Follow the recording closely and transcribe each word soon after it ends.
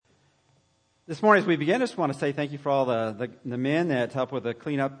This morning as we begin, I just want to say thank you for all the men that helped with the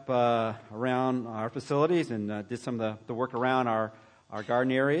cleanup around our facilities and did some of the work around our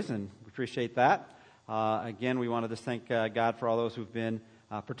garden areas, and we appreciate that. Again, we want to just thank God for all those who've been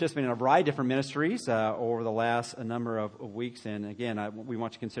participating in a variety of different ministries over the last number of weeks. And again, we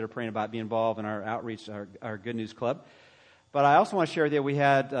want you to consider praying about being involved in our outreach, our Good News Club. But I also want to share with you, we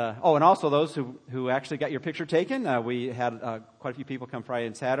had, and also those who actually got your picture taken. We had quite a few people come Friday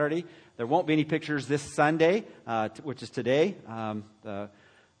and Saturday. There won't be any pictures this Sunday, which is today.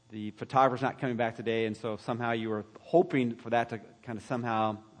 The photographer's not coming back today, and so somehow you were hoping for that to kind of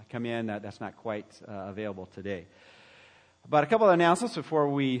somehow come in. That's not quite available today. But a couple of announcements before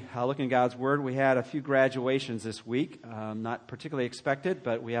we look in God's Word. We had a few graduations this week, not particularly expected,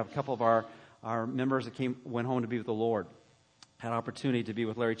 but we have a couple of our members that went home to be with the Lord. Had an opportunity to be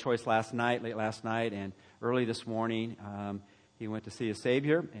with Larry Choice late last night, and early this morning he went to see his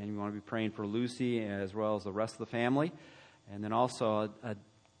Savior, and we want to be praying for Lucy as well as the rest of the family. And then also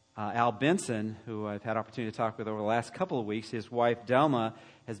Al Benson, who I've had opportunity to talk with over the last couple of weeks. His wife Delma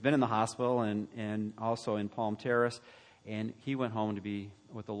has been in the hospital and also in Palm Terrace, and he went home to be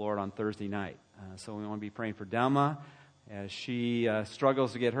with the Lord on Thursday night. So we want to be praying for Delma as she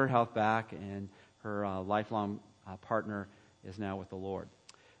struggles to get her health back, and her lifelong partner is now with the Lord.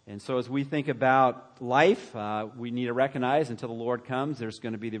 And so as we think about life, we need to recognize until the Lord comes, there's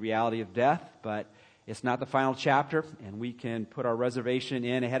going to be the reality of death, but it's not the final chapter, and we can put our reservation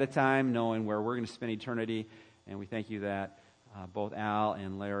in ahead of time, knowing where we're going to spend eternity. And we thank you that both Al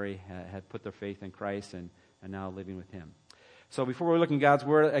and Larry had put their faith in Christ and are now living with Him. So before we look in God's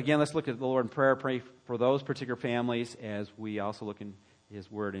Word, again, let's look at the Lord in prayer, pray for those particular families as we also look in His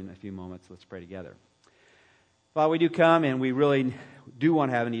Word in a few moments. Let's pray together. Father, we do come, and we really do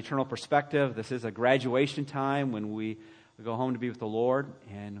want to have an eternal perspective. This is a graduation time when we go home to be with the Lord,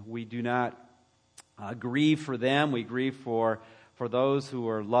 and we do not grieve for them. We grieve for those who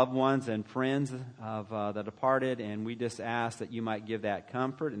are loved ones and friends of the departed, and we just ask that you might give that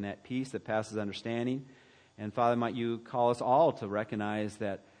comfort and that peace that passes understanding. And Father, might you call us all to recognize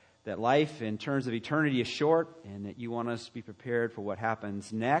that life in terms of eternity is short, and that you want us to be prepared for what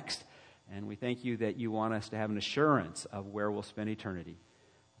happens next. And we thank you that you want us to have an assurance of where we'll spend eternity.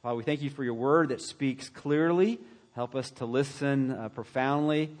 Father, we thank you for your word that speaks clearly. Help us to listen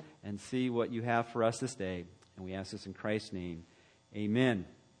profoundly and see what you have for us this day. And we ask this in Christ's name. Amen.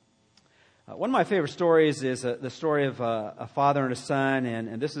 One of my favorite stories is the story of a father and a son.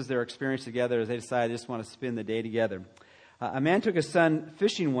 And this is their experience together as they decided they just want to spend the day together. A man took his son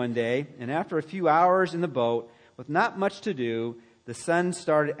fishing one day. And after a few hours in the boat, with not much to do, the son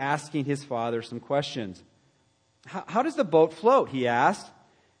started asking his father some questions. How does the boat float? He asked.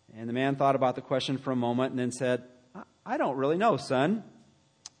 And the man thought about the question for a moment and then said, I don't really know, son.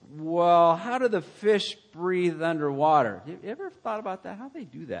 Well, how do the fish breathe underwater? You ever thought about that? How do they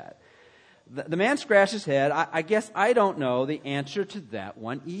do that? The man scratched his head. I guess I don't know the answer to that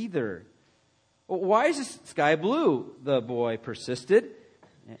one either. Well, why is the sky blue? The boy persisted.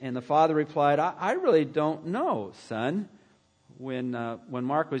 And the father replied, I really don't know, son. When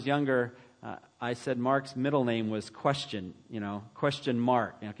Mark was younger, I said Mark's middle name was question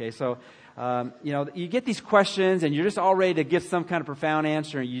mark. Okay, so, you get these questions and you're just all ready to give some kind of profound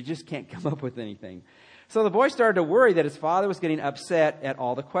answer and you just can't come up with anything. So the boy started to worry that his father was getting upset at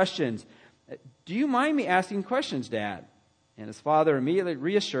all the questions. Do you mind me asking questions, Dad? And his father immediately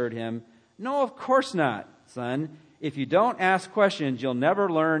reassured him, no, of course not, son. If you don't ask questions, you'll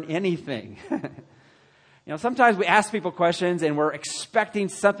never learn anything. Sometimes we ask people questions and we're expecting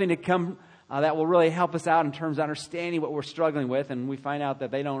something to come that will really help us out in terms of understanding what we're struggling with, and we find out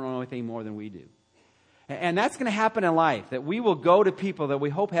that they don't know anything more than we do. And that's going to happen in life, that we will go to people that we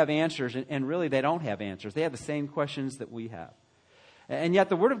hope have answers, and really they don't have answers. They have the same questions that we have. And yet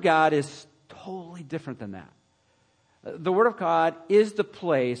the Word of God is totally different than that. The Word of God is the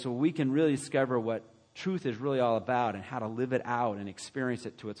place where we can really discover what truth is really all about and how to live it out and experience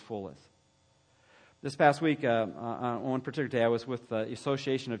it to its fullest. This past week, on one particular day, I was with the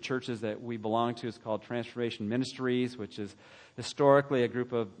association of churches that we belong to. It's called Transformation Ministries, which is historically a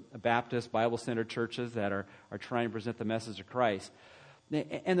group of Baptist, Bible-centered churches that are trying to present the message of Christ.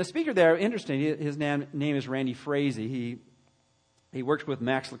 And the speaker there, interesting, his name is Randy Frazee. He works with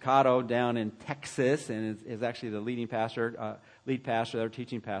Max Lucado down in Texas and is actually the lead pastor there,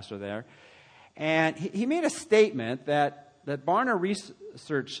 teaching pastor there. And he made a statement that Barna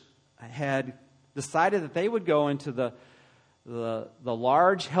Research had decided that they would go into the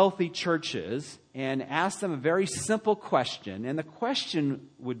large, healthy churches and ask them a very simple question. And the question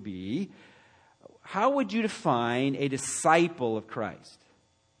would be, how would you define a disciple of Christ?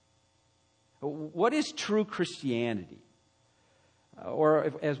 What is true Christianity?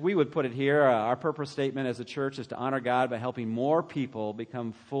 As we would put it here, our purpose statement as a church is to honor God by helping more people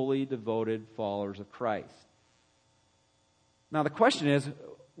become fully devoted followers of Christ. Now the question is,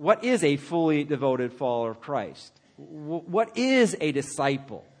 what is a fully devoted follower of Christ? What is a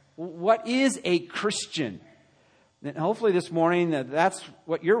disciple? What is a Christian? And hopefully this morning that's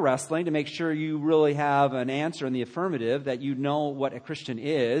what you're wrestling, to make sure you really have an answer in the affirmative, that you know what a Christian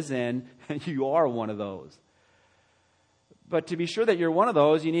is, and you are one of those. But to be sure that you're one of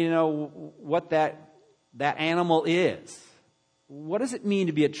those, you need to know what that animal is. What does it mean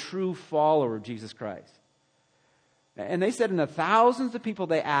to be a true follower of Jesus Christ? And they said in the thousands of people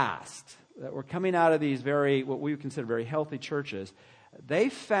they asked that were coming out of these what we would consider very healthy churches, they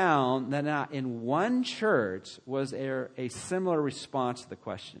found that not in one church was there a similar response to the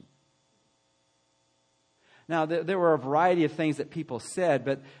question. Now, there were a variety of things that people said,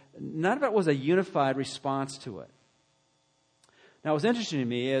 but none of it was a unified response to it. Now, what's interesting to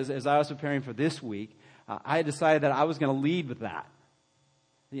me is, as I was preparing for this week, I decided that I was going to lead with that.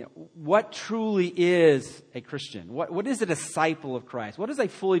 What truly is a Christian? What is a disciple of Christ? What is a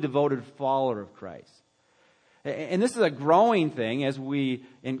fully devoted follower of Christ? And this is a growing thing as we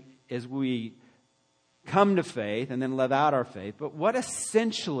come to faith and then live out our faith. But what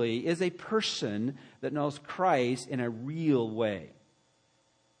essentially is a person that knows Christ in a real way?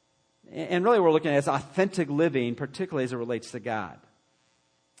 And really we're looking at authentic living, particularly as it relates to God.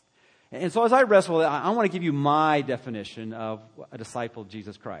 And so as I wrestle with it, I want to give you my definition of a disciple of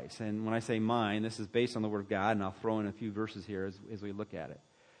Jesus Christ. And when I say mine, this is based on the Word of God, and I'll throw in a few verses here as we look at it.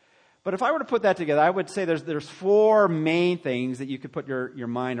 But if I were to put that together, I would say there's four main things that you could put your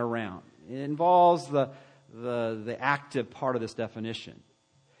mind around. It involves the active part of this definition.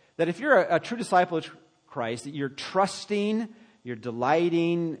 That if you're a true disciple of Christ, that you're trusting, you're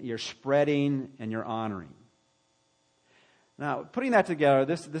delighting, you're spreading, and you're honoring. Now, putting that together,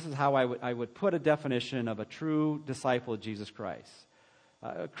 this is how I would put a definition of a true disciple of Jesus Christ.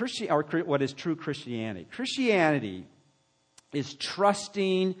 What is true Christianity? Christianity is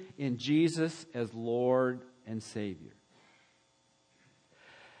trusting in Jesus as Lord and Savior.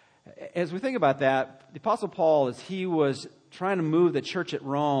 As we think about that, the Apostle Paul, as he was trying to move the church at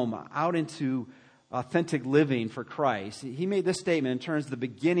Rome out into authentic living for Christ, he made this statement in terms of the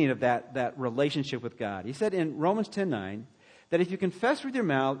beginning of that relationship with God. He said in Romans 10:9 that if you confess with your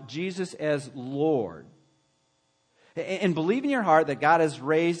mouth Jesus as Lord and believe in your heart that God has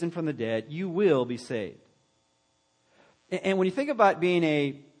raised him from the dead, you will be saved. And when you think about being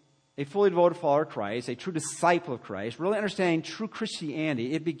a fully devoted follower of Christ, a true disciple of Christ, really understanding true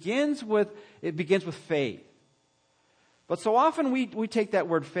Christianity, it begins with faith. But so often we take that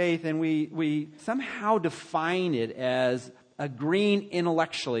word faith and we somehow define it as agreeing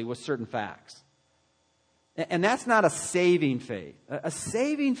intellectually with certain facts. And that's not a saving faith. A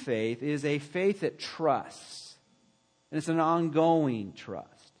saving faith is a faith that trusts. And it's an ongoing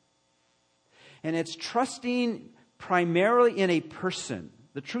trust. And it's trusting primarily in a person,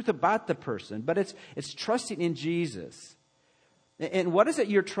 the truth about the person, but it's trusting in Jesus. And what is it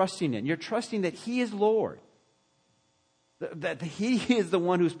you're trusting in? You're trusting that He is Lord. That He is the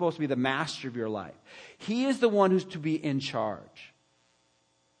one who's supposed to be the master of your life. He is the one who's to be in charge.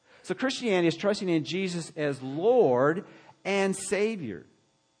 So Christianity is trusting in Jesus as Lord and Savior.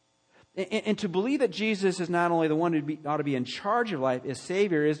 And to believe that Jesus is not only the one who ought to be in charge of life as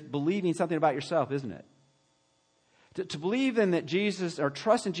Savior is believing something about yourself, isn't it? To believe in that Jesus, or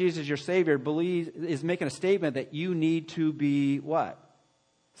trust in Jesus as your Savior, is making a statement that you need to be what?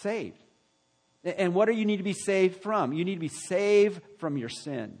 Saved. And what do you need to be saved from? You need to be saved from your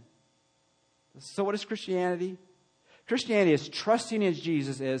sin. So what is Christianity? Christianity is trusting in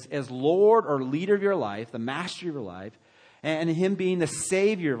Jesus as Lord or leader of your life, the master of your life, and Him being the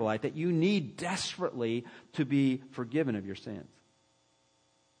Savior of life, that you need desperately to be forgiven of your sins.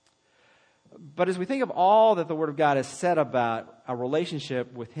 But as we think of all that the Word of God has said about a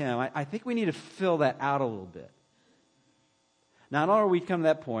relationship with Him, I think we need to fill that out a little bit. Not only are we come to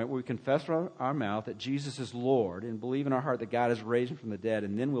that point where we confess with our mouth that Jesus is Lord and believe in our heart that God has raised Him from the dead,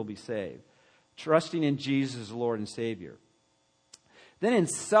 and then we'll be saved. Trusting in Jesus as Lord and Savior. Then in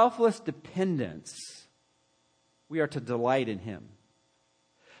selfless dependence, we are to delight in Him.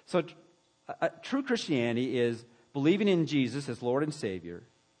 So true Christianity is believing in Jesus as Lord and Savior,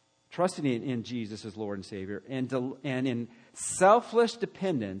 trusting in Jesus as Lord and Savior, and in selfless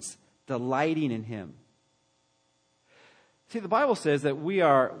dependence, delighting in Him. See, the Bible says that we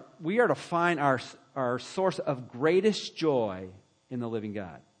are to find our source of greatest joy in the living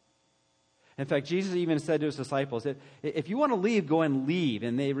God. In fact, Jesus even said to his disciples, if you want to leave, go and leave.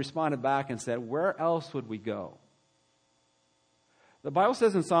 And they responded back and said, where else would we go? The Bible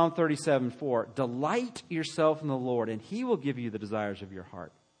says in Psalm 37:4, delight yourself in the Lord, and he will give you the desires of your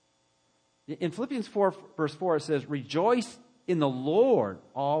heart. In Philippians 4, verse 4, it says, rejoice in the Lord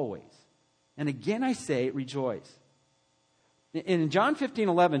always. And again I say, rejoice. In John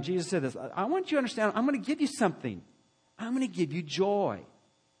 15:11, Jesus said this, I want you to understand, I'm going to give you something. I'm going to give you joy.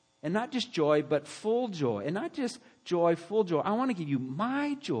 And not just joy, but full joy. And not just joy, full joy. I want to give you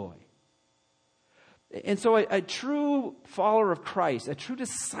my joy. And so a true follower of Christ, a true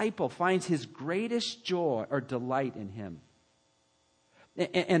disciple, finds his greatest joy or delight in him.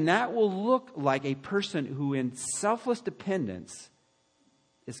 And that will look like a person who in selfless dependence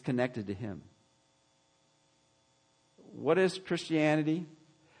is connected to him. What is Christianity?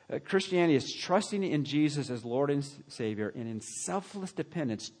 Christianity is trusting in Jesus as Lord and Savior and in selfless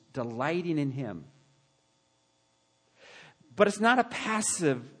dependence, delighting in him. But it's not a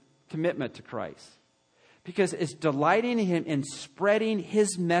passive commitment to Christ, because it's delighting in him and spreading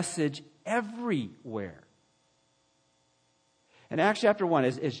his message everywhere. In Acts chapter 1,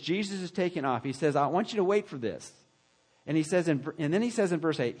 as Jesus is taking off, he says, I want you to wait for this. And then he says in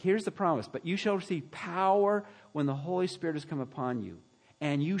verse 8, here's the promise, but you shall receive power when the Holy Spirit has come upon you,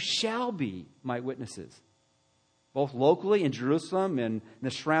 and you shall be my witnesses, both locally in Jerusalem and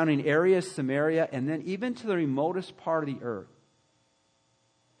the surrounding areas, Samaria, and then even to the remotest part of the earth.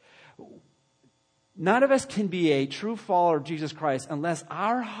 None of us can be a true follower of Jesus Christ unless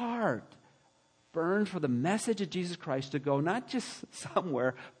our heart burns for the message of Jesus Christ to go not just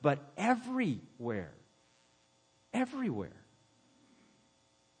somewhere, but everywhere. Everywhere.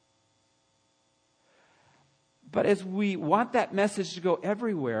 But as we want that message to go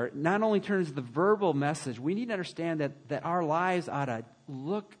everywhere, not only turns the verbal message, we need to understand that our lives ought to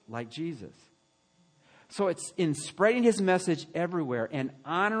look like Jesus. So it's in spreading his message everywhere and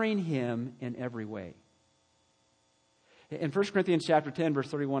honoring him in every way. In 1 Corinthians chapter 10, verse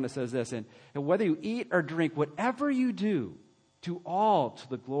 31, it says this, and whether you eat or drink, whatever you do all to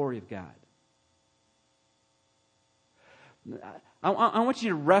the glory of God. I want you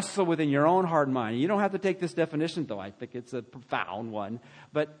to wrestle within your own heart and mind. You don't have to take this definition, though. I think it's a profound one.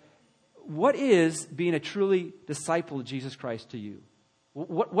 But what is being a truly disciple of Jesus Christ to you?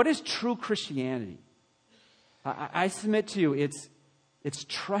 What is true Christianity? I submit to you, it's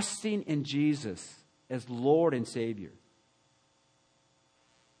trusting in Jesus as Lord and Savior.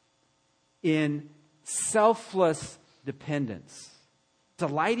 In selfless dependence.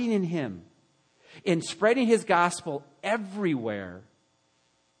 Delighting in him. In spreading his gospel everywhere,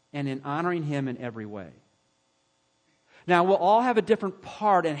 and in honoring him in every way. Now, we'll all have a different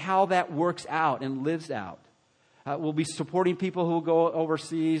part in how that works out and lives out. We'll be supporting people who will go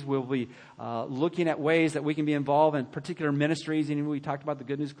overseas. We'll be looking at ways that we can be involved in particular ministries. And we talked about the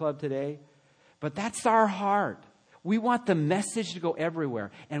Good News Club today. But that's our heart. We want the message to go everywhere.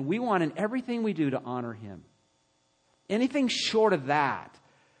 And we want in everything we do to honor him. Anything short of that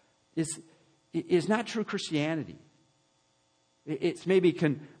is not true Christianity. It's maybe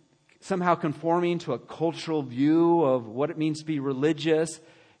somehow conforming to a cultural view of what it means to be religious.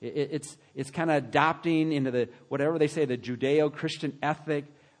 It's kind of adopting into the, whatever they say, the Judeo-Christian ethic.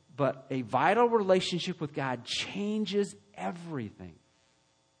 But a vital relationship with God changes everything.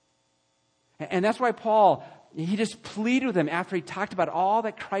 And that's why Paul, he just pleaded with them after he talked about all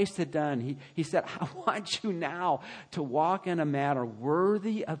that Christ had done. He said, I want you now to walk in a manner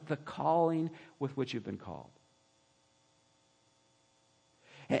worthy of the calling with which you've been called.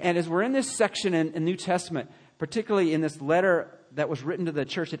 And as we're in this section in the New Testament, particularly in this letter that was written to the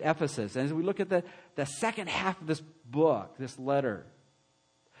church at Ephesus, and as we look at the second half of this book, this letter,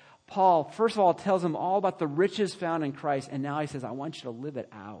 Paul, first of all, tells them all about the riches found in Christ, and now he says, I want you to live it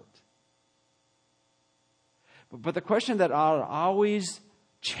out. But the question that always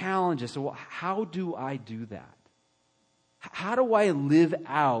challenges, so how do I do that? How do I live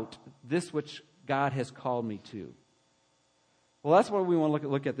out this which God has called me to? Well, that's what we want to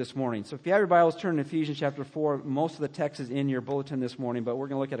look at this morning. So if you have your Bibles, turn to Ephesians chapter 4. Most of the text is in your bulletin this morning, but we're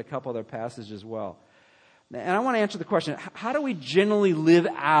going to look at a couple other passages as well. And I want to answer the question, how do we generally live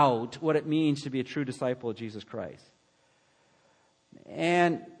out what it means to be a true disciple of Jesus Christ?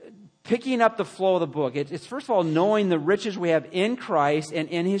 And picking up the flow of the book, it's first of all knowing the riches we have in Christ and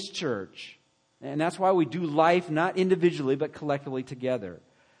in his church. And that's why we do life not individually but collectively together.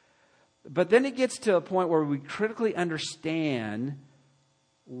 But then it gets to a point where we critically understand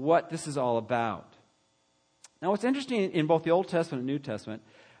what this is all about. Now, what's interesting in both the Old Testament and New Testament,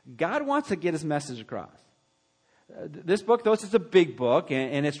 God wants to get his message across. This book, though, is a big book,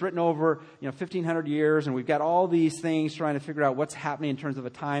 and it's written over 1,500 years, and we've got all these things trying to figure out what's happening in terms of a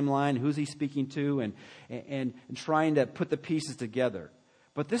timeline, who's he speaking to, and trying to put the pieces together.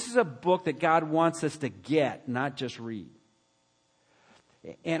 But this is a book that God wants us to get, not just read.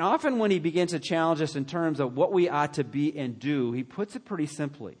 And often when he begins to challenge us in terms of what we ought to be and do, he puts it pretty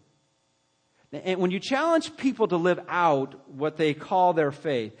simply. And when you challenge people to live out what they call their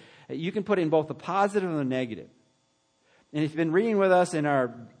faith, you can put in both the positive and the negative. And if you've been reading with us in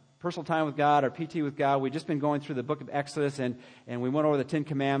our personal time with God, our PT with God, we've just been going through the book of Exodus, and we went over the Ten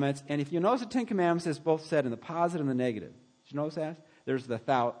Commandments. And if you notice, the Ten Commandments is both said in the positive and the negative. Did you notice that? There's the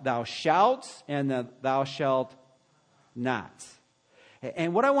thou shalt and the thou shalt not.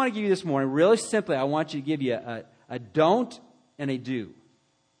 And what I want to give you this morning, really simply, I want you to give you a don't and a do.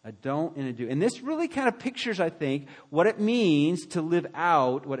 A don't and a do. And this really kind of pictures, I think, what it means to live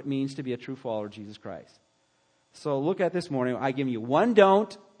out what it means to be a true follower of Jesus Christ. So look at this morning. I give you one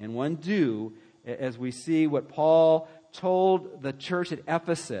don't and one do as we see what Paul told the church at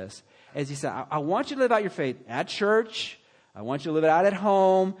Ephesus. As he said, I want you to live out your faith at church. I want you to live it out at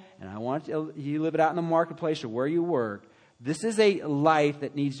home. And I want you to live it out in the marketplace or where you work. This is a life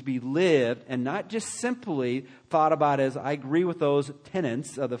that needs to be lived and not just simply thought about as I agree with those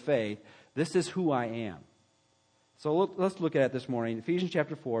tenets of the faith. This is who I am. So let's look at it this morning. Ephesians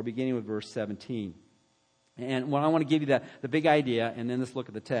chapter 4, beginning with verse 17. And I want to give you the big idea, and then let's look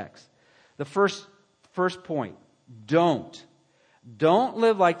at the text. The first point, don't. Don't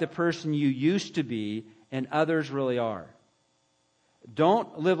live like the person you used to be and others really are.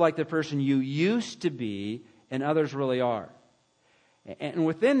 Don't live like the person you used to be and others really are. And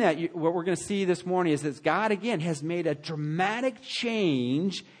within that, what we're going to see this morning is that God, again, has made a dramatic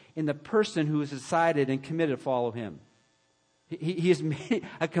change in the person who has decided and committed to follow Him. He has made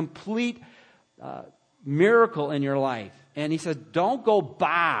a complete miracle in your life. And He says, don't go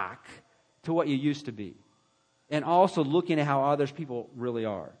back to what you used to be. And also looking at how others people really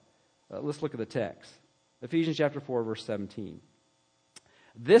are. Let's look at the text. Ephesians chapter 4, verse 17.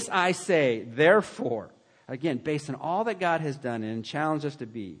 This I say, therefore, again, based on all that God has done and challenged us to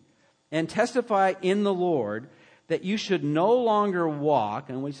be, and testify in the Lord that you should no longer walk,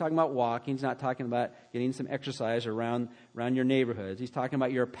 and when he's talking about walking, he's not talking about getting some exercise around your neighborhoods. He's talking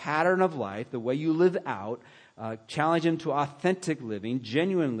about your pattern of life, the way you live out, challenge him to authentic living,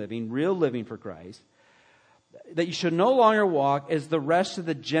 genuine living, real living for Christ, that you should no longer walk as the rest of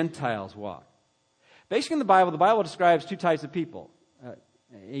the Gentiles walk. Basically in the Bible describes two types of people.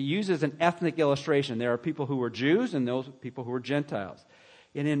 It uses an ethnic illustration. There are people who were Jews and those people who were Gentiles.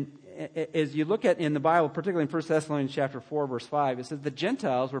 And as you look at in the Bible, particularly in 1 Thessalonians chapter 4, verse 5, it says the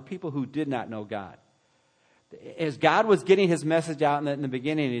Gentiles were people who did not know God. As God was getting His message out in the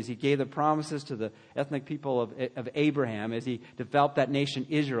beginning, as He gave the promises to the ethnic people of Abraham, as He developed that nation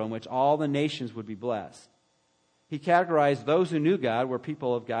Israel, in which all the nations would be blessed, He categorized those who knew God were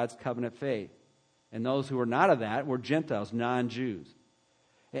people of God's covenant faith. And those who were not of that were Gentiles, non-Jews.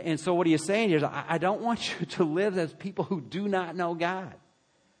 And so what He is saying here is, I don't want you to live as people who do not know God.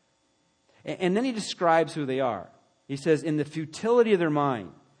 And then He describes who they are. He says, in the futility of their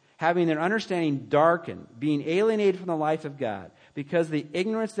mind, having their understanding darkened, being alienated from the life of God, because of the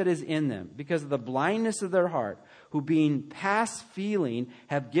ignorance that is in them, because of the blindness of their heart, who being past feeling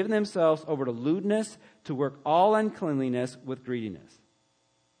have given themselves over to lewdness, to work all uncleanliness with greediness.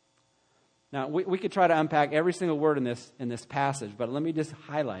 Now, we could try to unpack every single word in this passage, but let me just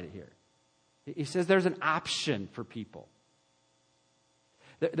highlight it here. He says there's an option for people.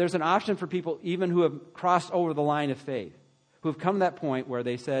 There's an option for people even who have crossed over the line of faith, who have come to that point where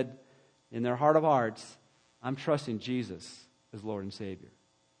they said in their heart of hearts, I'm trusting Jesus as Lord and Savior.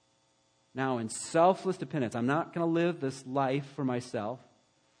 Now, in selfless dependence, I'm not going to live this life for myself.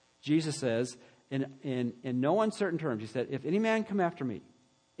 Jesus says, in no uncertain terms, He said, if any man come after me,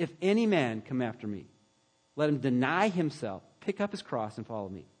 let him deny himself, pick up his cross, and follow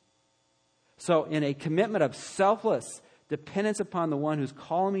me. So in a commitment of selfless dependence upon the one who's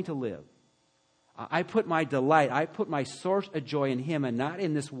calling me to live, I put my delight, I put my source of joy in Him and not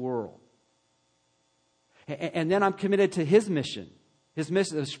in this world. And then I'm committed to His mission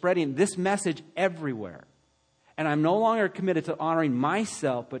of spreading this message everywhere. And I'm no longer committed to honoring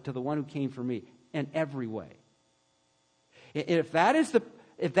myself, but to the one who came for me in every way. If that is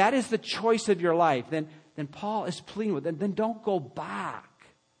the choice of your life, then Paul is pleading with, then don't go back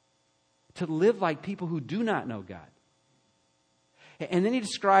to live like people who do not know God. And then he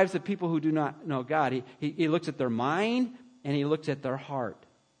describes the people who do not know God. He looks at their mind and he looks at their heart.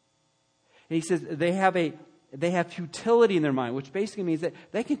 And he says they have futility in their mind, which basically means that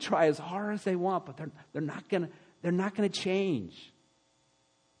they can try as hard as they want, but they're not going they're not going to change.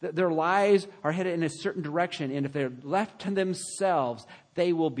 Their lives are headed in a certain direction, and if they're left to themselves,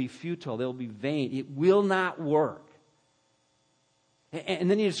 they will be futile. They'll be vain. It will not work. And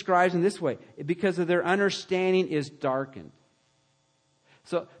then he describes in this way, because of their understanding is darkened.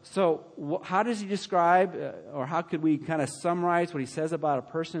 So how does he describe, or how could we kind of summarize what he says about a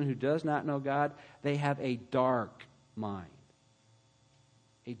person who does not know God? They have a dark mind.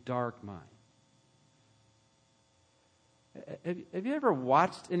 A dark mind. Have you ever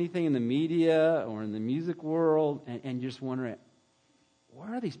watched anything in the media or in the music world and you're just wondering,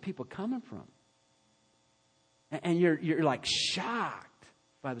 where are these people coming from? And you're like shocked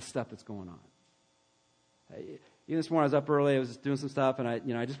by the stuff that's going on. Even this morning I was up early, I was just doing some stuff, and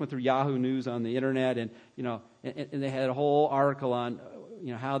I just went through Yahoo News on the internet, and they had a whole article on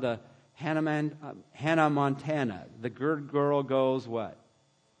how the Hannah Montana, the good girl goes what?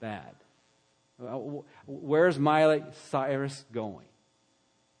 Bad. Where's Miley Cyrus going?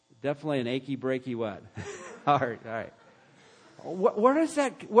 Definitely an achy breaky what? All right. Where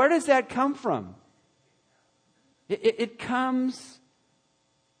does that come from? It comes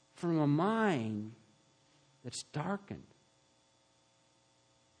from a mind that's darkened.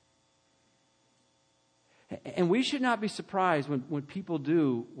 And we should not be surprised when people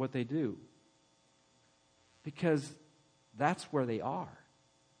do what they do, because that's where they are.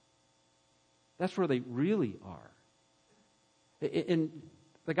 That's where they really are. In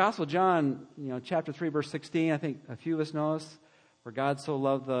the Gospel of John, chapter 3, verse 16, I think a few of us know this, for God so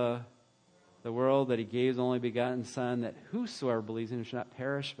loved the world that he gave his only begotten Son, that whosoever believes in him shall not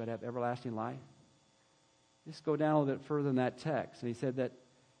perish but have everlasting life. Just go down a little bit further in that text. And he said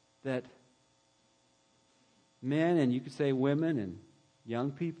that men, and you could say women and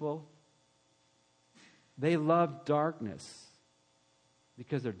young people, they love darkness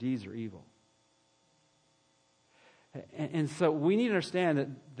because their deeds are evil. And so we need to understand that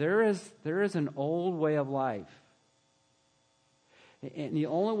there is an old way of life. And the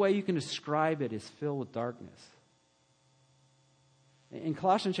only way you can describe it is filled with darkness. In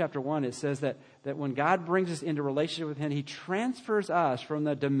Colossians chapter 1, it says that when God brings us into relationship with him, he transfers us from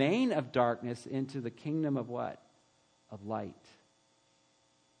the domain of darkness into the kingdom of what? Of light.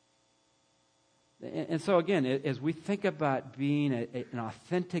 And so again, as we think about being an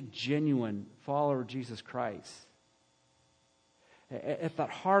authentic, genuine follower of Jesus Christ, at the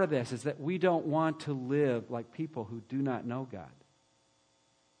heart of this is that we don't want to live like people who do not know God.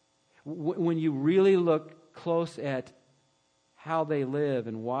 When you really look close at how they live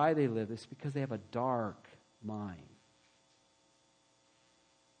and why they live, it's because they have a dark mind.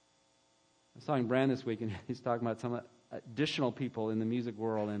 I was talking to Brand this week, and he's talking about some additional people in the music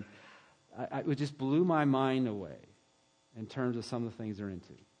world, and it just blew my mind away in terms of some of the things they're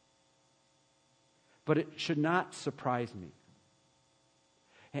into. But it should not surprise me.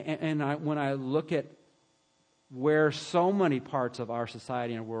 And when I look at where so many parts of our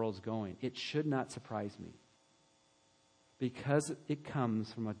society and world is going, it should not surprise me, because it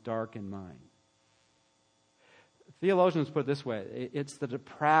comes from a darkened mind. Theologians put it this way: it's the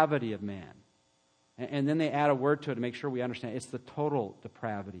depravity of man. And then they add a word to it to make sure we understand. It's the total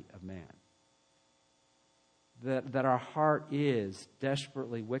depravity of man. That our heart is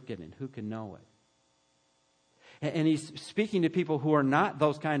desperately wicked, and who can know it? And he's speaking to people who are not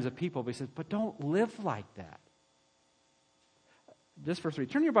those kinds of people, but he says, but don't live like that. This verse 3.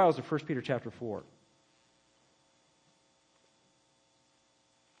 Turn your Bibles to 1 Peter chapter 4.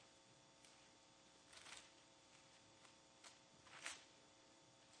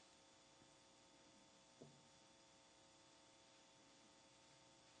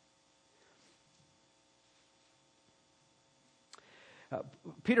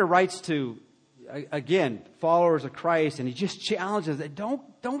 Peter writes to, again, followers of Christ, and he just challenges that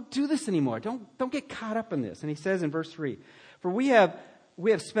don't do this anymore. Don't get caught up in this. And he says in verse 3, for we have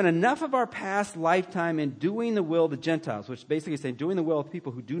spent enough of our past lifetime in doing the will of the Gentiles, which basically is saying doing the will of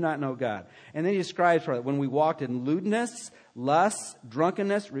people who do not know God. And then he describes for it when we walked in lewdness, lust,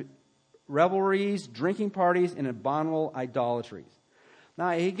 drunkenness, revelries, drinking parties, and abominable idolatries.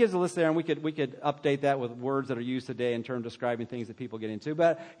 Now, he gives a list there, and we could update that with words that are used today in terms of describing things that people get into.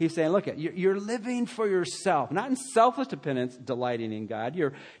 But he's saying, look, you're living for yourself, not in selfless dependence, delighting in God.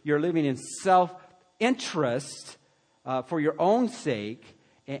 You're living in self-interest for your own sake,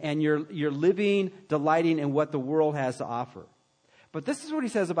 and you're living, delighting in what the world has to offer. But this is what he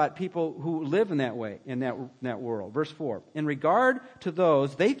says about people who live in that way, in that world. Verse 4, in regard to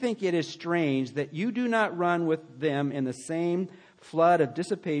those, they think it is strange that you do not run with them in the same flood of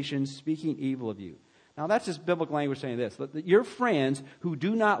dissipation, speaking evil of you. Now, that's just biblical language saying this. Your friends who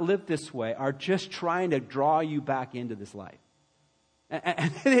do not live this way are just trying to draw you back into this life.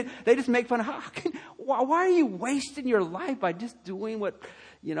 And they just make fun of, why are you wasting your life by just doing what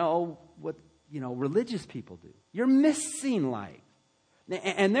religious people do? You're missing life.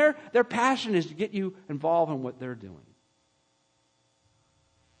 And their passion is to get you involved in what they're doing.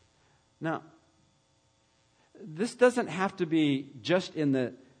 Now, this doesn't have to be just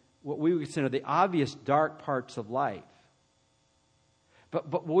in what we would consider the obvious dark parts of life.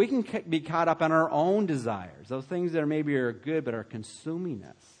 But we can be caught up in our own desires, those things that maybe are good but are consuming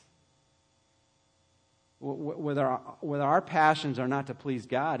us. Whether our passions are not to please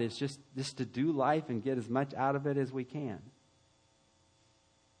God, it's just to do life and get as much out of it as we can.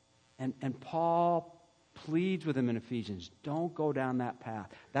 And Paul pleads with him in Ephesians, don't go down that path.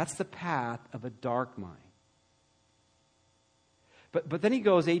 That's the path of a dark mind. But then he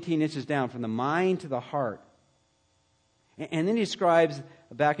goes 18 inches down from the mind to the heart. And then he describes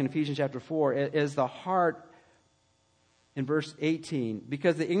back in Ephesians chapter 4 as the heart in verse 18,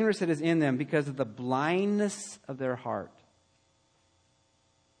 because the ignorance that is in them, because of the blindness of their heart.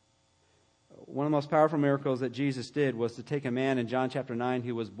 One of the most powerful miracles that Jesus did was to take a man in John chapter 9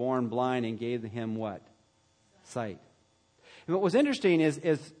 who was born blind and gave him what? Sight. And what was interesting is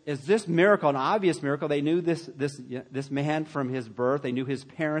this miracle, an obvious miracle. They knew this man from his birth. They knew his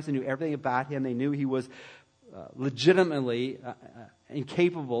parents. They knew everything about him. They knew he was legitimately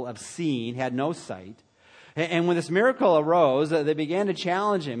incapable of seeing, had no sight. And when this miracle arose, they began to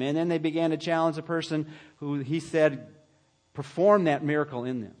challenge him. And then they began to challenge the person who he said performed that miracle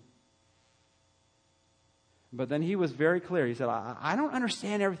in them. But then he was very clear. He said, I don't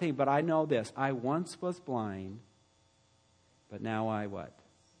understand everything, but I know this. I once was blind, but now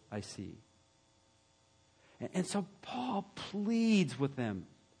I see. And so Paul pleads with them,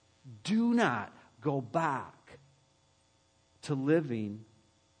 do not go back to living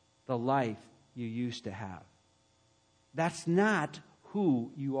the life you used to have. That's not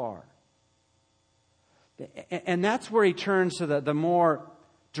who you are. And that's where he turns to the more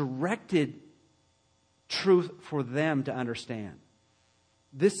directed truth for them to understand.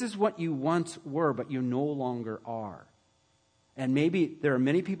 This is what you once were, but you no longer are. And maybe there are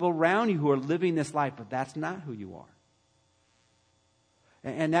many people around you who are living this life, but that's not who you are.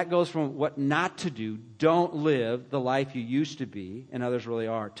 And that goes from what not to do, don't live the life you used to be, and others really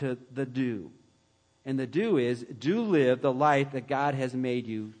are, to the do. And the do is, do live the life that God has made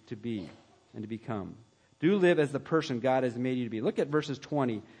you to be and to become. Do live as the person God has made you to be. Look at verses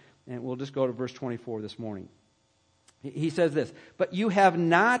 20, and we'll just go to verse 24 this morning. He says this, but you have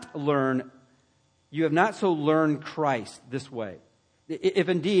not so learned Christ this way. If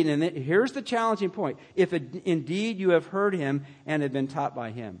indeed, and here's the challenging point, if indeed you have heard him and have been taught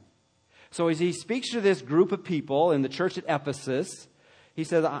by him. So as he speaks to this group of people in the church at Ephesus, he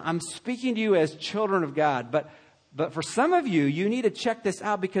says, I'm speaking to you as children of God, but for some of you, you need to check this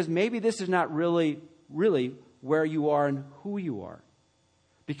out because maybe this is not really where you are and who you are.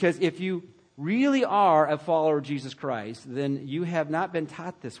 Because if you really are a follower of Jesus Christ, then you have not been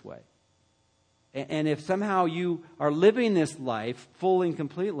taught this way. And if somehow you are living this life fully and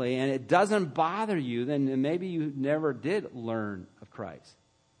completely and it doesn't bother you, then maybe you never did learn of Christ.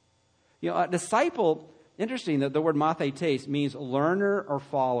 You know, a disciple, interesting that the word mathetes means learner or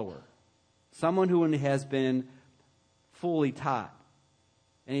follower. Someone who has been fully taught.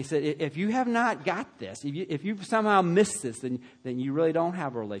 And he said, if you have not got this, if you've somehow missed this, then you really don't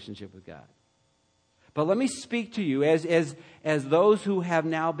have a relationship with God. But let me speak to you as those who have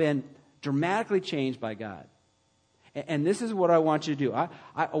now been dramatically changed by God. And this is what I want you to do.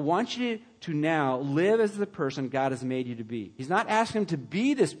 I want you to now live as the person God has made you to be. He's not asking him to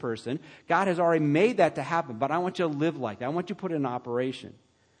be this person. God has already made that to happen. But I want you to live like that. I want you to put it in operation.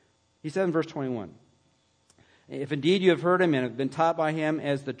 He said in verse 21, if indeed you have heard him and have been taught by him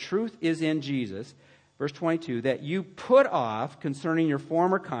as the truth is in Jesus, verse 22, that you put off concerning your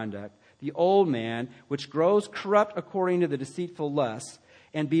former conduct the old man, which grows corrupt according to the deceitful lusts,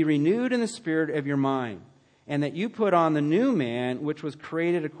 and be renewed in the spirit of your mind, and that you put on the new man, which was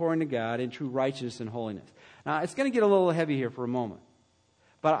created according to God in true righteousness and holiness. Now, it's going to get a little heavy here for a moment.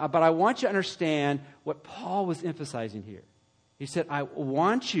 But I want you to understand what Paul was emphasizing here. He said, I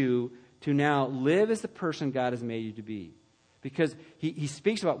want you to now live as the person God has made you to be. Because he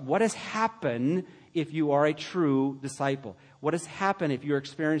speaks about what has happened if you are a true disciple. What has happened if you're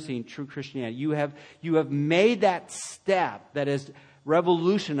experiencing true Christianity. You have made that step that has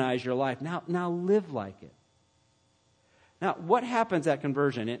revolutionize your life. Now live like it. Now, what happens at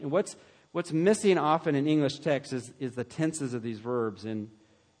conversion? And what's missing often in English text is the tenses of these verbs. And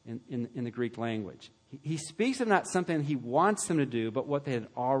in the Greek language. He speaks of not something he wants them to do, but what they had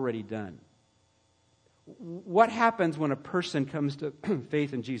already done. What happens when a person comes to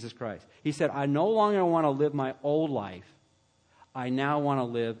faith in Jesus Christ? He said, I no longer want to live my old life. I now want to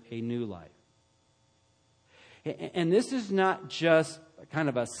live a new life. And this is not just kind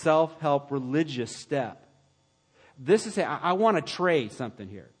of a self-help religious step. This is saying, I want to trade something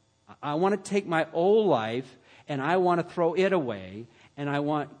here. I want to take my old life and I want to throw it away, and I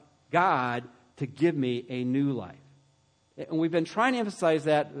want God to give me a new life. And we've been trying to emphasize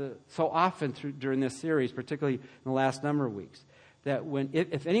that so often during this series, particularly in the last number of weeks, that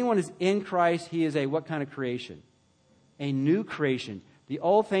if anyone is in Christ, he is a what kind of creation? A new creation. The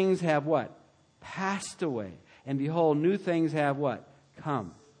old things have what? Passed away. And behold, new things have what?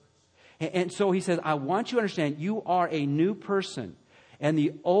 Come. And so he says, I want you to understand you are a new person. And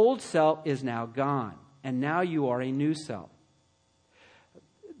the old self is now gone. And now you are a new self.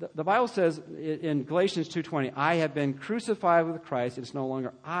 The Bible says in Galatians 2:20, I have been crucified with Christ. It's no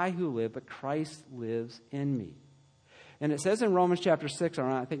longer I who live, but Christ lives in me. And it says in Romans chapter 6,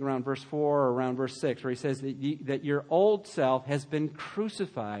 I think around verse 4 or around verse 6, where he says that your old self has been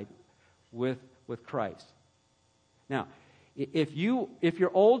crucified with Christ. Now, if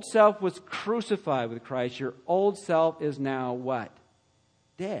your old self was crucified with Christ, your old self is now what?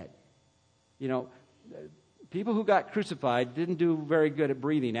 Dead. You know, people who got crucified didn't do very good at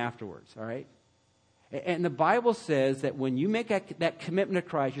breathing afterwards, all right? And the Bible says that when you make that commitment to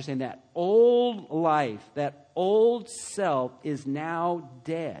Christ, you're saying that old life, that old self is now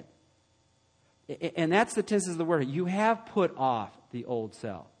dead. And that's the tense of the word. You have put off the old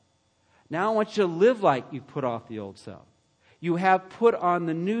self. Now I want you to live like you put off the old self. You have put on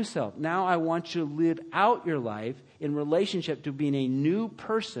the new self. Now I want you to live out your life in relationship to being a new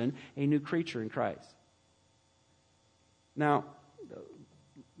person, a new creature in Christ. Now,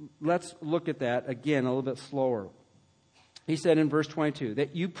 let's look at that again a little bit slower. He said in verse 22,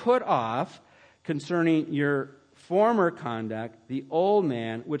 that you put off concerning your former conduct the old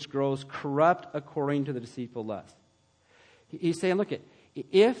man which grows corrupt according to the deceitful lust. He's saying, look,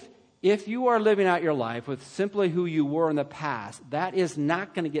 if you are living out your life with simply who you were in the past, that is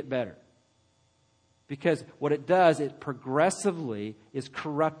not going to get better. Because what it does, it progressively is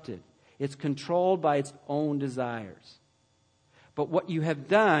corrupted. It's controlled by its own desires. But what you have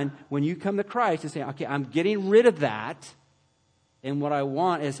done when you come to Christ is saying, okay, I'm getting rid of that. And what I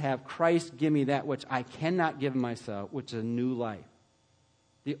want is have Christ give me that which I cannot give myself, which is a new life.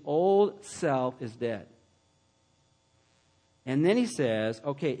 The old self is dead. And then he says,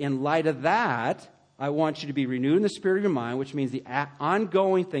 okay, in light of that, I want you to be renewed in the spirit of your mind, which means the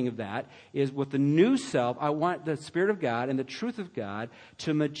ongoing thing of that is with the new self, I want the Spirit of God and the truth of God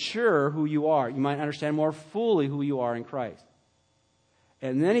to mature who you are. You might understand more fully who you are in Christ.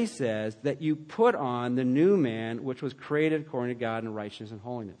 And then he says that you put on the new man, which was created according to God in righteousness and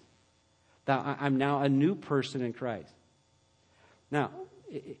holiness. That I'm now a new person in Christ. Now,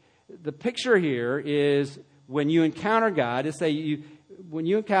 the picture here is when you encounter God, let's say when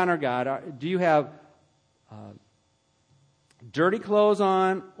you encounter God, do you have dirty clothes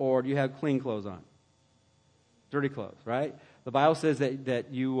on or do you have clean clothes on? Dirty clothes, right? The Bible says that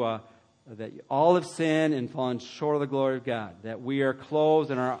all have sinned and fallen short of the glory of God. That we are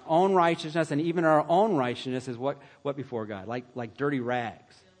clothed in our own righteousness, and even our own righteousness is what before God? Like dirty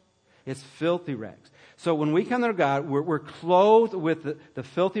rags. It's filthy rags. So when we come to God, we're clothed with the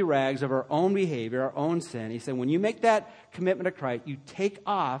filthy rags of our own behavior, our own sin. He said, when you make that commitment to Christ, you take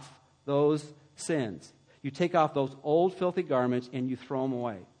off those sins. You take off those old filthy garments and you throw them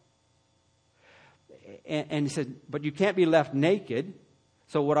away. And he said, but you can't be left naked.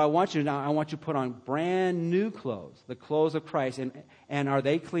 So what I want you to do now, I want you to put on brand new clothes, the clothes of Christ. And are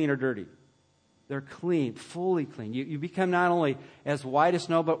they clean or dirty? They're clean, fully clean. You become not only as white as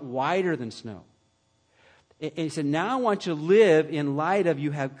snow, but whiter than snow. And he said, now I want you to live in light of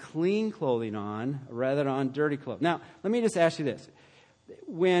you have clean clothing on rather than on dirty clothes. Now, let me just ask you this.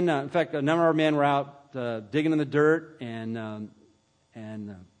 When, in fact, a number of our men were out digging in the dirt and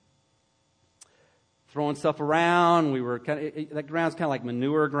throwing stuff around. We were that ground's kind of like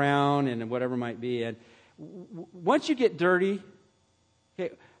manure ground and whatever it might be. And once you get dirty,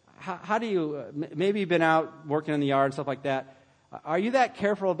 okay, how do you? Maybe you've been out working in the yard and stuff like that. Are you that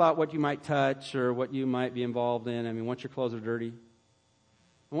careful about what you might touch or what you might be involved in? I mean, once your clothes are dirty,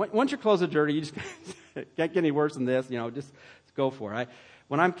 once your clothes are dirty, you just can't get any worse than this. You know, just go for it.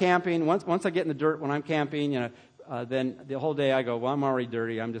 When I'm camping, once I get in the dirt, when I'm camping, you know. Then the whole day I go, well, I'm already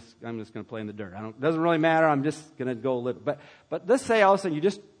dirty. I'm just going to play in the dirt. It doesn't really matter. I'm just going to go live. But let's say all of a sudden you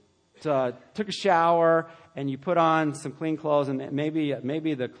just took a shower and you put on some clean clothes, and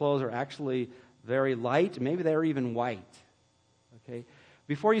maybe the clothes are actually very light, maybe they're even white. Okay,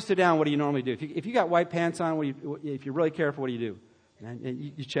 before you sit down, what do you normally do? If you got white pants on, if you're really careful, what do you do?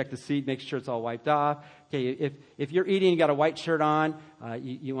 And you check the seat, make sure it's all wiped off. Okay, if you're eating, you got a white shirt on,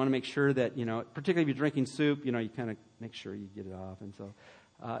 you want to make sure that, particularly if you're drinking soup, you kind of make sure you get it off. And so,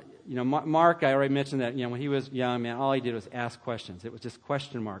 Mark, I already mentioned that, when he was young, man, all he did was ask questions. It was just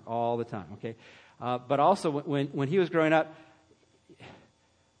question mark all the time, okay? But also, when he was growing up,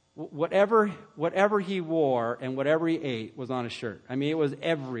 whatever he wore and whatever he ate was on his shirt. I mean, it was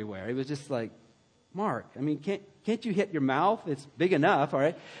everywhere. It was just like, Mark, I mean, can't you hit your mouth? It's big enough, all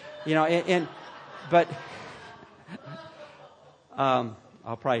right? But I'll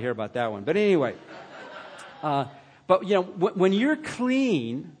probably hear about that one. But anyway, but when you're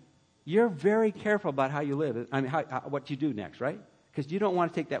clean, you're very careful about how you live. I mean, what you do next, right? Because you don't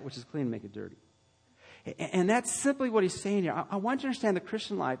want to take that which is clean and make it dirty. And that's simply what he's saying here. I want you to understand the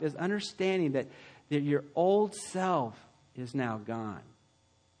Christian life is understanding that your old self is now gone.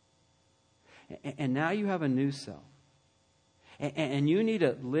 And now you have a new self. And you need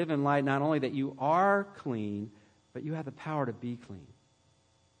to live in light not only that you are clean, but you have the power to be clean.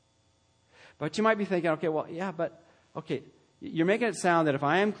 But you might be thinking, okay, you're making it sound that if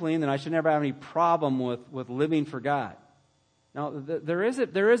I am clean, then I should never have any problem with living for God. Now, there is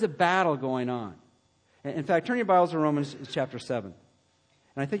a battle going on. In fact, turn your Bibles to Romans chapter 7.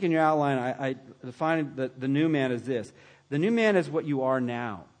 And I think in your outline, I define the new man as this. The new man is what you are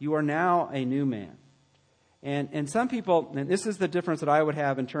now. You are now a new man. And some people, and this is the difference that I would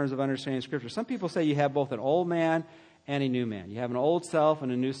have in terms of understanding Scripture. Some people say you have both an old man and a new man. You have an old self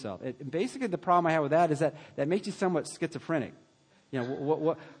and a new self. Basically, the problem I have with that is that makes you somewhat schizophrenic.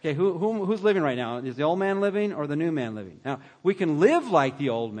 Who's living right now? Is the old man living or the new man living? Now, we can live like the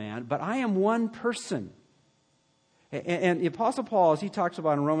old man, but I am one person. And the Apostle Paul, as he talks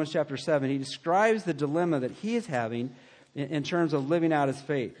about in Romans chapter 7, he describes the dilemma that he is having in terms of living out his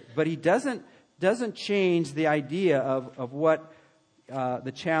faith. But he doesn't change the idea of what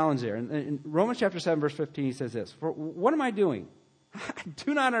the challenge there. In Romans chapter 7, verse 15, he says this, "For what am I doing? I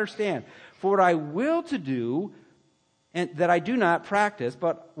do not understand. For what I will to do, and that I do not practice,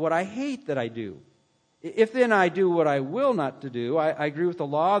 but what I hate that I do. If then I do what I will not to do, I agree with the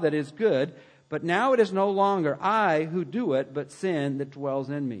law that is good, but now it is no longer I who do it, but sin that dwells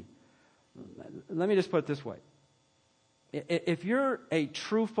in me." Let me just put it this way. If you're a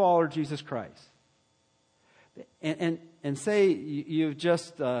true follower of Jesus Christ, and say you've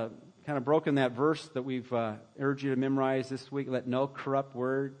just kind of broken that verse that we've urged you to memorize this week, let no corrupt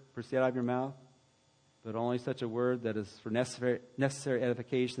word proceed out of your mouth, but only such a word that is for necessary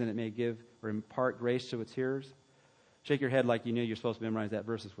edification, that it may give or impart grace to its hearers. Shake your head like you knew you're supposed to memorize that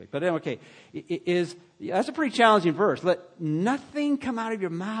verse this week. But then, okay, that's a pretty challenging verse. Let nothing come out of your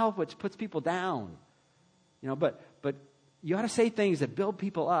mouth which puts people down. But you ought to say things that build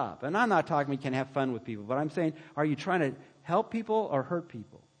people up. And I'm not talking we can have fun with people, but I'm saying, are you trying to help people or hurt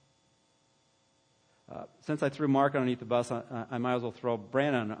people? Since I threw Mark underneath the bus, I might as well throw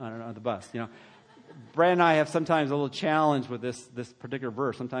Brandon on the bus. Brad and I have sometimes a little challenge with this particular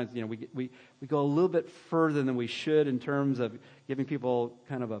verse. Sometimes, we go a little bit further than we should in terms of giving people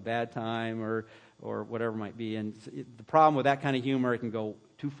kind of a bad time or whatever it might be. And the problem with that kind of humor, it can go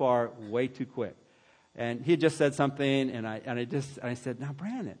too far, way too quick. And he had just said something, and I said, "Now,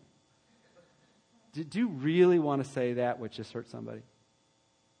 Brandon, do you really want to say that which just hurt somebody?"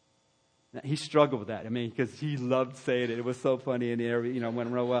 Now, he struggled with that. I mean, because he loved saying it. It was so funny, and it went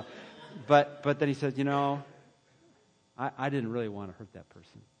real well. But then he said, I didn't really want to hurt that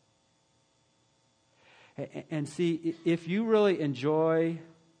person. And see, if you really enjoy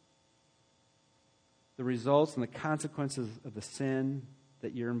the results and the consequences of the sin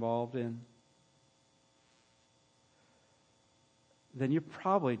that you're involved in, then you're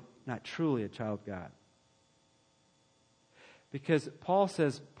probably not truly a child of God. Because Paul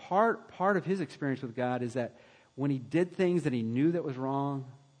says part of his experience with God is that when he did things that he knew that was wrong,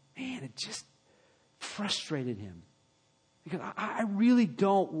 man, it just frustrated him. Because I really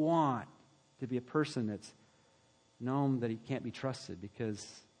don't want to be a person that's known that he can't be trusted because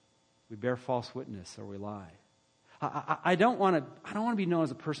we bear false witness or we lie. I don't want to be known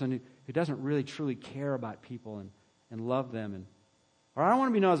as a person who doesn't really truly care about people and love them, or I don't want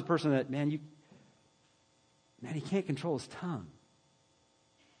to be known as a person that he can't control his tongue.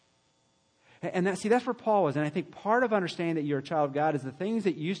 And that's where Paul was. And I think part of understanding that you're a child of God is the things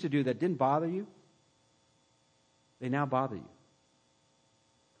that you used to do that didn't bother you, they now bother you.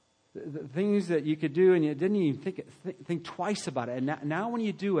 The things that you could do and you didn't even think twice about it. And now when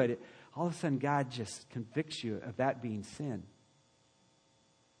you do it, all of a sudden God just convicts you of that being sin.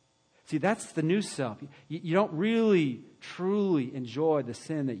 See, that's the new self. You don't really, truly enjoy the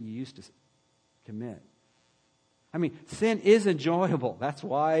sin that you used to commit. I mean, sin is enjoyable. That's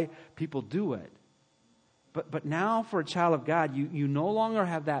why people do it. But now for a child of God, you no longer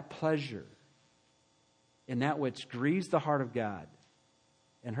have that pleasure in that which grieves the heart of God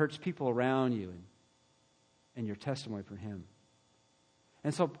and hurts people around you and your testimony for Him.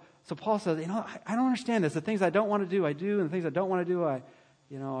 And so Paul says, I don't understand this. The things I don't want to do, I do. And the things I don't want to do,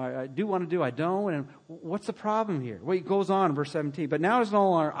 I do want to do, I don't. And what's the problem here? Well, it goes on in verse 17. But now it's no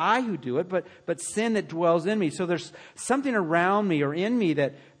longer I who do it, but sin that dwells in me. So there's something around me or in me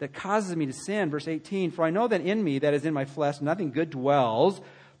that causes me to sin. Verse 18, for I know that in me, that is in my flesh, nothing good dwells.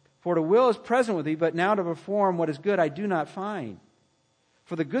 For the will is present with me, but now to perform what is good I do not find.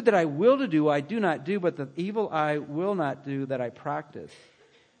 For the good that I will to do, I do not do, but the evil I will not do, that I practice.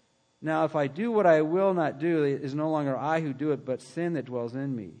 Now, if I do what I will not do, it is no longer I who do it, but sin that dwells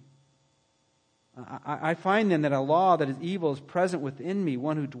in me. I find then that a law that is evil is present within me,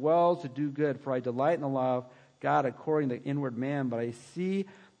 one who dwells to do good. For I delight in the law of God according to the inward man, but I see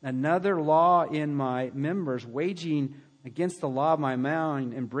another law in my members, waging against the law of my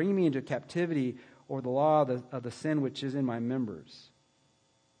mind and bringing me into captivity, or the law of the sin which is in my members.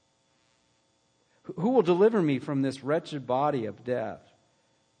 Who will deliver me from this wretched body of death?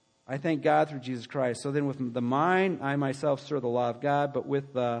 I thank God through Jesus Christ. So then with the mind, I myself serve the law of God, but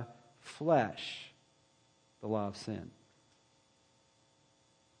with the flesh, the law of sin.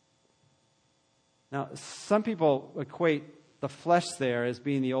 Now, some people equate the flesh there as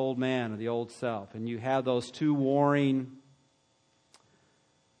being the old man or the old self. And you have those two warring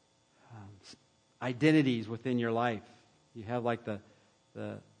identities within your life. You have like the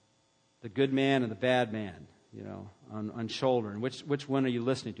good man and the bad man, on shoulder. And which one are you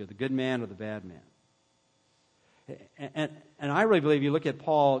listening to, the good man or the bad man? And I really believe you look at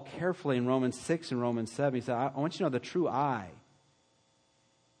Paul carefully in Romans 6 and Romans 7. He said, I want you to know the true I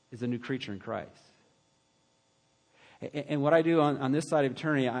is a new creature in Christ. And what I do on this side of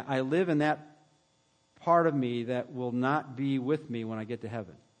eternity, I live in that part of me that will not be with me when I get to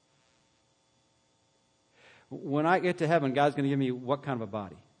heaven. When I get to heaven, God's going to give me what kind of a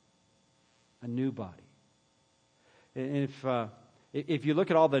body? A new body. And if you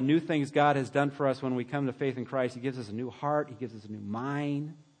look at all the new things God has done for us when we come to faith in Christ, He gives us a new heart, He gives us a new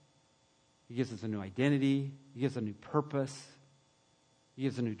mind, He gives us a new identity, He gives us a new purpose, He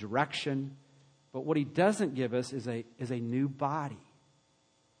gives a new direction. But what He doesn't give us is a new body.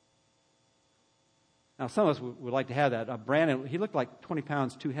 Now, some of us would like to have that. Brandon, he looked like 20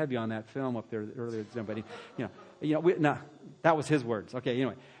 pounds too heavy on that film up there earlier. But that was his words. Okay,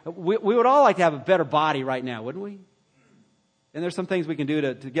 anyway, we would all like to have a better body right now, wouldn't we? And there's some things we can do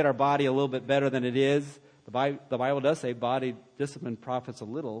to get our body a little bit better than it is. The Bible does say body discipline profits a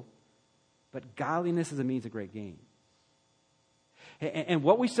little, but godliness is a means of great gain. And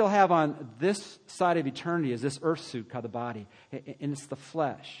what we still have on this side of eternity is this earth suit called the body, and it's the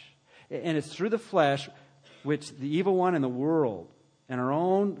flesh. And it's through the flesh which the evil one in the world and our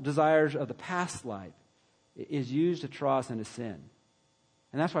own desires of the past life is used to draw us into sin.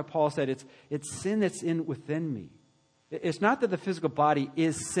 And that's why Paul said it's sin that's within me. It's not that the physical body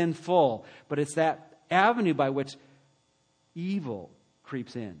is sinful, but it's that avenue by which evil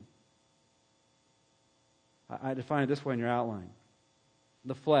creeps in. I define it this way in your outline.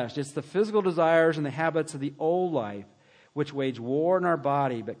 The flesh. It's the physical desires and the habits of the old life which wage war in our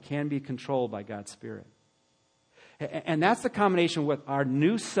body but can be controlled by God's Spirit. And that's the combination with our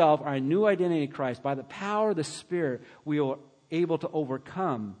new self, our new identity in Christ. By the power of the Spirit, we are able to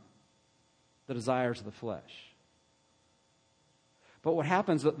overcome the desires of the flesh. But what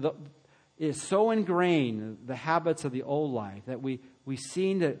happens is so ingrained, the habits of the old life, that we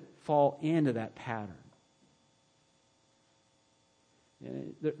seem to fall into that pattern.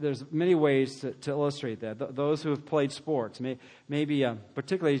 There's many ways to illustrate that. Those who have played sports, maybe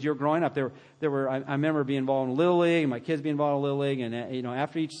particularly as you're growing up, there were. I remember being involved in Little League, and my kids being involved in Little League, and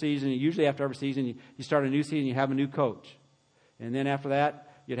after each season, usually after every season, you start a new season, you have a new coach, and then after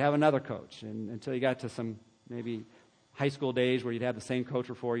that, you'd have another coach, and until you got to some maybe high school days where you'd have the same coach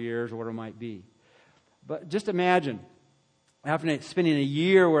for 4 years or whatever it might be. But just imagine after spending a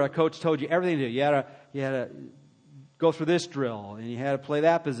year where a coach told you everything to do. You had to go through this drill, and you had to play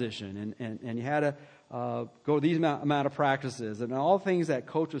that position, and you had to go these amount of practices, and all the things that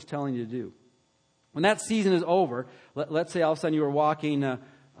coach was telling you to do. When that season is over, let's say all of a sudden you were walking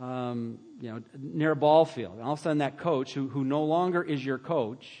near a ball field, and all of a sudden that coach, who no longer is your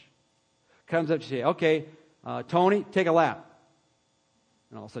coach, comes up to say, okay, Tony, take a lap.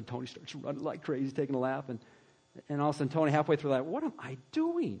 And all of a sudden, Tony starts running like crazy, taking a lap. And all of a sudden, Tony, halfway through that, what am I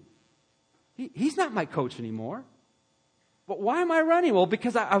doing? He's not my coach anymore. But why am I running? Well,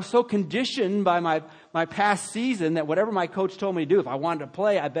 because I was so conditioned by my past season that whatever my coach told me to do, if I wanted to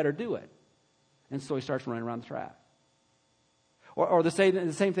play, I better do it. And so he starts running around the track. Or the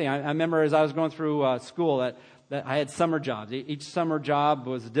same thing. I remember as I was going through school that I had summer jobs. Each summer job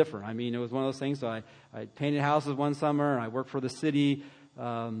was different. I mean, it was one of those things. So I painted houses one summer, and I worked for the city,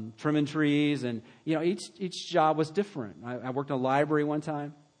 trimming trees, and each job was different. I worked in a library one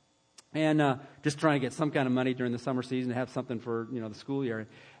time, and just trying to get some kind of money during the summer season to have something for the school year.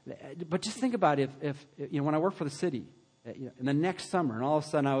 But just think about if when I worked for the city. In the next summer, and all of a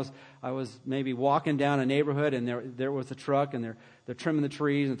sudden I was maybe walking down a neighborhood, and there was a truck, and they're trimming the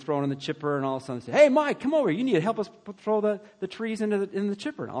trees and throwing in the chipper, and all of a sudden they say, "Hey, Mike, come over! You need to help us throw the trees in the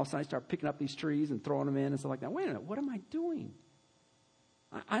chipper." And all of a sudden I start picking up these trees and throwing them in and stuff like that. Wait a minute, what am I doing?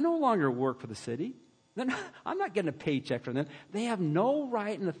 I no longer work for the city. I'm not getting a paycheck from them. They have no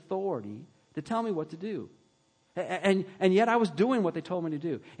right and authority to tell me what to do, and yet I was doing what they told me to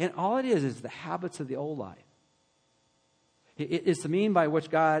do. And all it is the habits of the old life. It's the mean by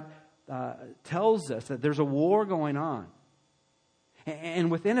which God tells us that there's a war going on. And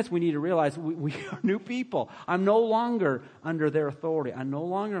within us, we need to realize we are new people. I'm no longer under their authority. I'm no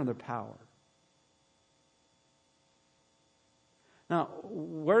longer under their power. Now,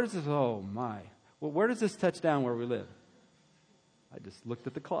 where does this, oh my, well, where does this touch down where we live? I just looked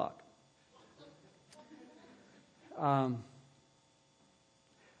at the clock.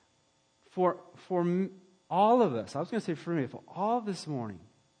 For all of us, I was going to say for me, for all this morning,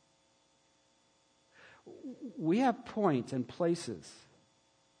 we have points and places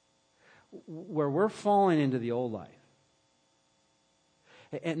where we're falling into the old life.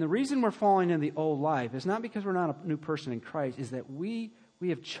 And the reason we're falling into the old life is not because we're not a new person in Christ, is that we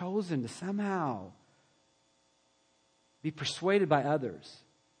have chosen to somehow be persuaded by others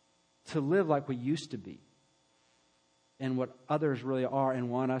to live like we used to be and what others really are and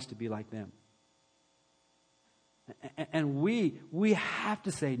want us to be like them. And we have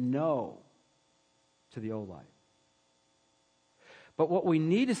to say no to the old life. But what we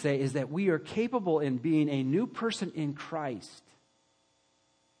need to say is that we are capable in being a new person in Christ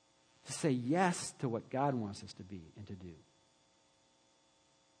to say yes to what God wants us to be and to do.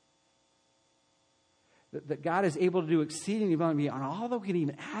 That God is able to do exceedingly abundantly on all that we can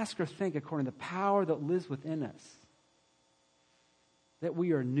even ask or think according to the power that lives within us. That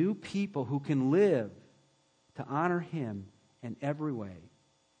we are new people who can live to honor Him in every way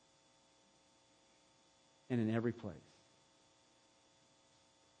and in every place.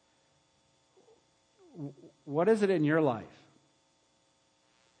 What is it in your life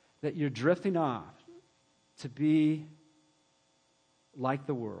that you're drifting off to be like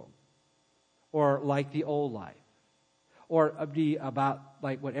the world or like the old life or be about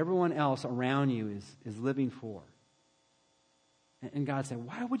like what everyone else around you is living for? And God said,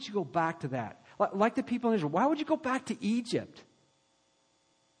 why would you go back to that? Like the people in Israel, why would you go back to Egypt?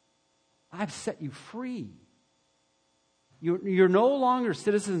 I've set you free. You're no longer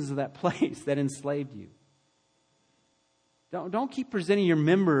citizens of that place that enslaved you. Don't keep presenting your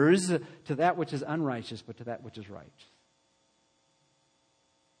members to that which is unrighteous, but to that which is righteous.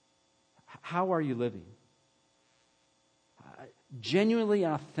 How are you living? Genuinely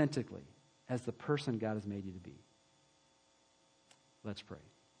and authentically as the person God has made you to be. Let's pray.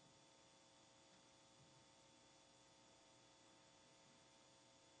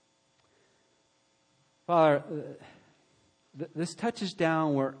 Father, this touches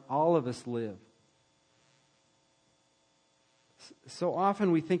down where all of us live. So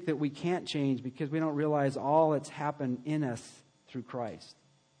often we think that we can't change because we don't realize all that's happened in us through Christ.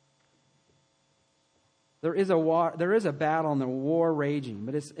 There is a battle and a war raging,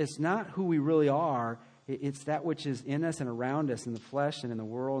 but it's not who we really are. It's that which is in us and around us in the flesh and in the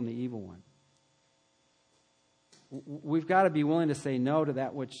world and the evil one. We've got to be willing to say no to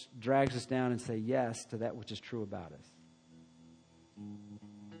that which drags us down and say yes to that which is true about us.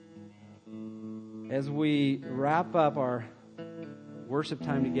 As we wrap up our worship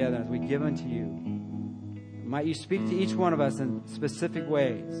time together, as we give unto you, might you speak to each one of us in specific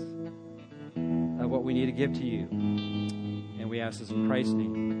ways of what we need to give to you. And we ask this in Christ's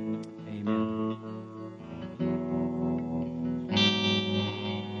name.